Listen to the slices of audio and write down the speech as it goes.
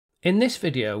In this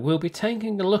video we'll be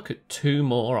taking a look at two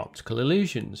more optical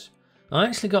illusions. I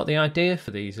actually got the idea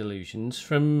for these illusions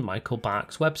from Michael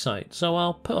Bark's website, so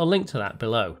I'll put a link to that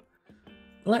below.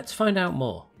 Let's find out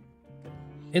more.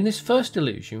 In this first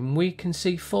illusion we can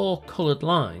see four coloured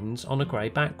lines on a grey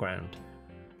background,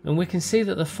 and we can see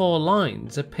that the four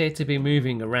lines appear to be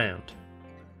moving around.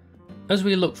 As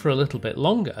we look for a little bit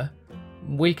longer,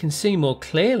 we can see more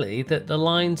clearly that the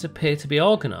lines appear to be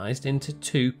organised into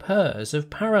two pairs of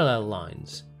parallel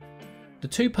lines. The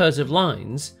two pairs of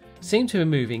lines seem to be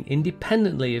moving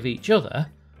independently of each other,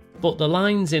 but the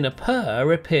lines in a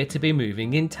pair appear to be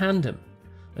moving in tandem.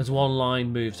 As one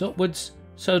line moves upwards,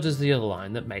 so does the other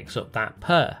line that makes up that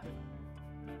pair.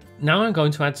 Now I'm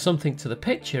going to add something to the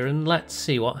picture and let's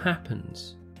see what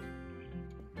happens.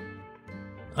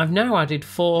 I've now added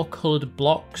four coloured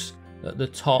blocks at the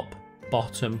top,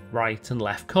 bottom, right and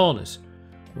left corners,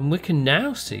 and we can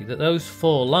now see that those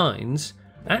four lines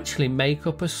actually make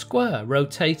up a square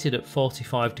rotated at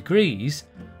 45 degrees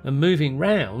and moving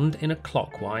round in a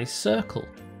clockwise circle.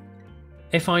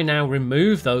 If I now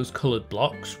remove those coloured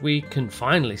blocks, we can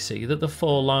finally see that the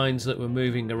four lines that were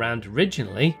moving around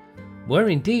originally were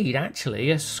indeed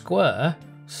actually a square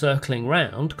circling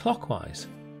round clockwise.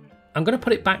 I'm going to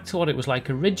put it back to what it was like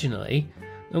originally,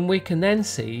 and we can then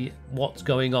see what's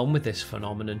going on with this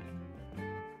phenomenon.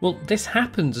 Well, this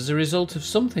happens as a result of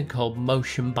something called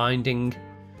motion binding,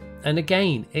 and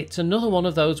again it's another one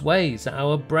of those ways that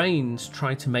our brains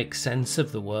try to make sense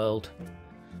of the world.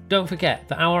 Don't forget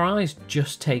that our eyes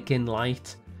just take in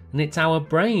light, and it's our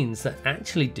brains that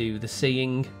actually do the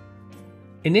seeing.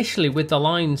 Initially, with the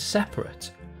lines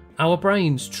separate, our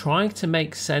brains try to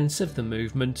make sense of the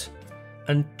movement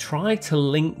and try to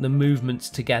link the movements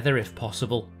together if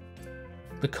possible.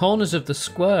 The corners of the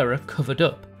square are covered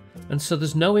up, and so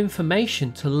there's no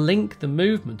information to link the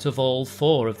movement of all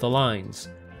four of the lines.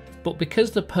 But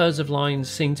because the pairs of lines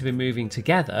seem to be moving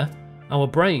together, our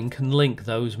brain can link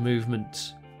those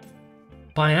movements.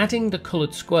 By adding the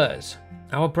coloured squares,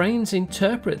 our brains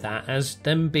interpret that as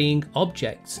them being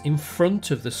objects in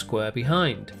front of the square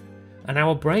behind, and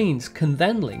our brains can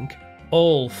then link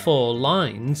all four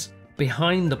lines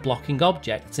behind the blocking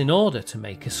objects in order to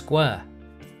make a square.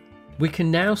 We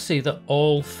can now see that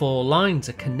all four lines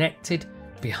are connected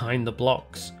behind the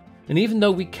blocks, and even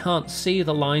though we can't see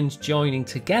the lines joining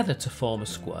together to form a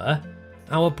square,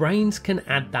 our brains can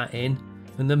add that in,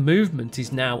 and the movement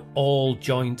is now all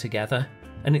joined together,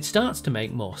 and it starts to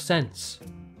make more sense.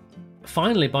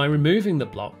 Finally, by removing the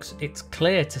blocks, it's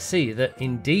clear to see that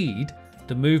indeed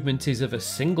the movement is of a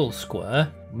single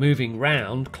square moving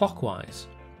round clockwise.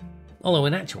 Although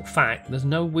in actual fact there's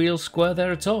no real square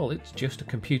there at all, it's just a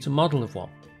computer model of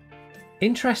one.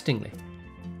 Interestingly,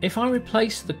 if I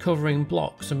replace the covering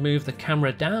blocks and move the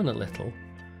camera down a little,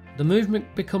 the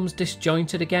movement becomes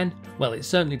disjointed again. Well, it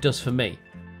certainly does for me.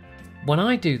 When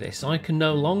I do this, I can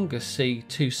no longer see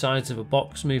two sides of a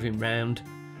box moving round.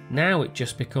 Now it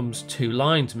just becomes two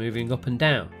lines moving up and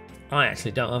down. I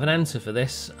actually don't have an answer for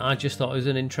this, I just thought it was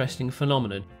an interesting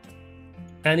phenomenon.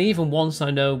 And even once I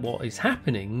know what is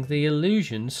happening, the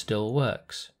illusion still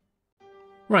works.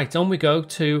 Right, on we go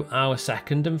to our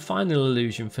second and final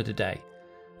illusion for today.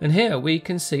 And here we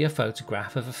can see a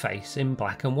photograph of a face in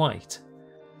black and white.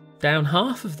 Down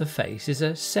half of the face is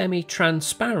a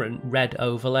semi-transparent red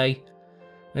overlay,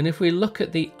 and if we look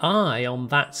at the eye on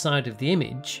that side of the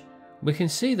image, we can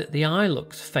see that the eye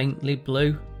looks faintly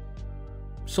blue.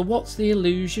 So what's the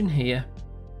illusion here?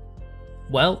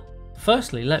 Well,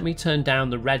 firstly, let me turn down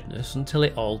the redness until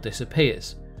it all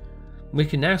disappears. We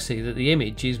can now see that the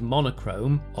image is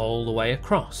monochrome all the way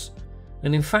across,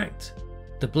 and in fact,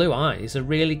 the blue eyes are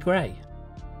really grey.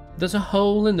 There's a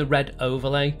hole in the red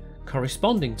overlay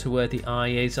corresponding to where the eye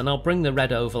is, and I'll bring the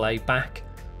red overlay back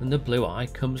and the blue eye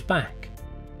comes back.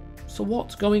 So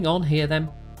what's going on here then?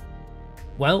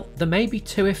 Well, there may be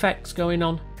two effects going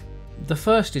on. The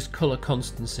first is colour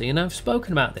constancy, and I've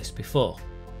spoken about this before.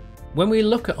 When we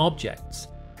look at objects,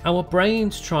 our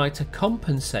brains try to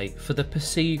compensate for the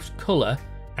perceived colour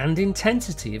and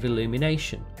intensity of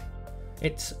illumination.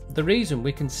 It's the reason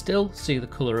we can still see the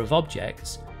colour of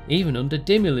objects even under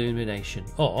dim illumination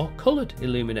or coloured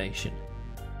illumination.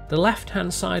 The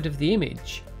left-hand side of the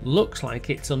image looks like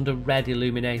it's under red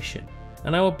illumination,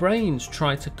 and our brains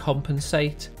try to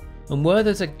compensate, and where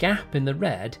there's a gap in the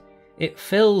red, it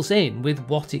fills in with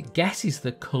what it guesses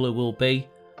the colour will be,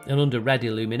 and under red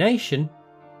illumination,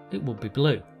 it will be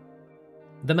blue.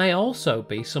 There may also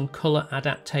be some colour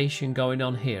adaptation going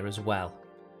on here as well.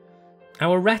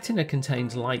 Our retina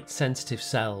contains light-sensitive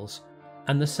cells,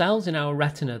 and the cells in our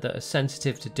retina that are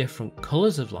sensitive to different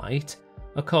colours of light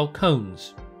are called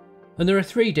cones. And there are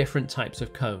 3 different types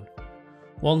of cone.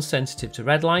 One sensitive to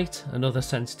red light, another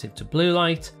sensitive to blue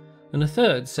light, and a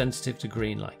third sensitive to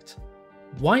green light.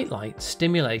 White light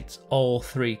stimulates all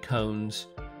 3 cones,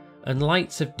 and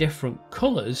lights of different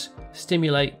colours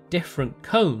stimulate different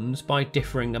cones by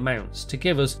differing amounts to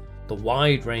give us the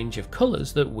wide range of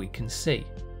colours that we can see.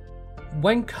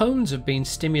 When cones have been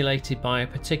stimulated by a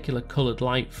particular coloured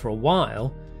light for a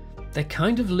while, they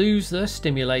kind of lose their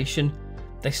stimulation,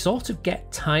 they sort of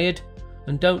get tired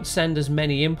and don't send as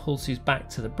many impulses back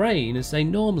to the brain as they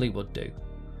normally would do.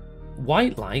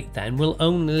 White light then will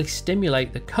only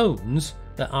stimulate the cones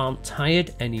that aren't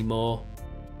tired anymore.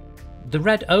 The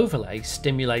red overlay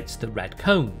stimulates the red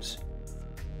cones.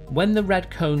 When the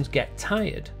red cones get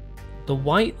tired, the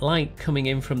white light coming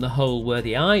in from the hole where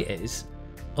the eye is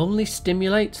only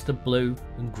stimulates the blue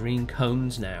and green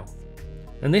cones now,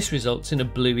 and this results in a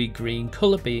bluey green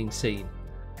colour being seen.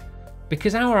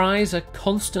 Because our eyes are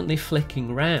constantly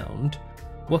flicking round,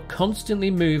 we're constantly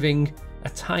moving a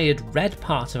tired red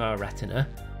part of our retina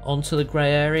onto the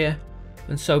grey area,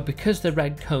 and so because the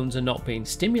red cones are not being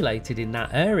stimulated in that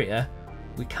area,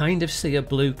 we kind of see a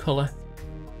blue colour.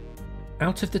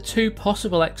 Out of the 2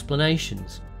 possible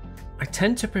explanations, I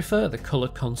tend to prefer the colour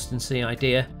constancy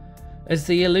idea, as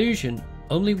the illusion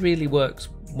only really works,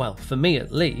 well for me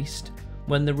at least,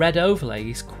 when the red overlay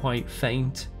is quite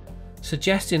faint,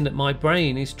 suggesting that my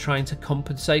brain is trying to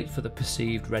compensate for the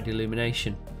perceived red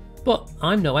illumination. But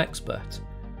I'm no expert.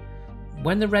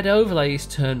 When the red overlay is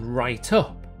turned right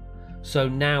up, so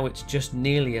now it's just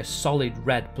nearly a solid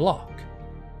red block,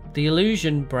 the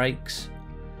illusion breaks.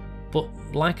 But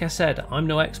like I said, I'm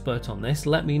no expert on this,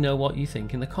 let me know what you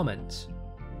think in the comments.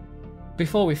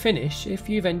 Before we finish, if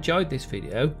you've enjoyed this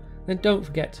video, then don't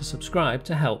forget to subscribe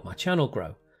to help my channel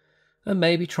grow, and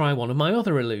maybe try one of my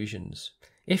other illusions.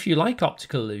 If you like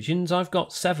optical illusions, I've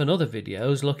got 7 other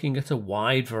videos looking at a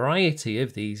wide variety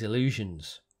of these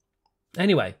illusions.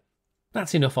 Anyway,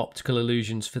 that's enough optical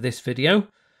illusions for this video,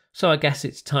 so I guess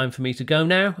it's time for me to go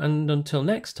now, and until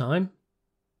next time,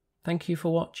 thank you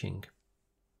for watching.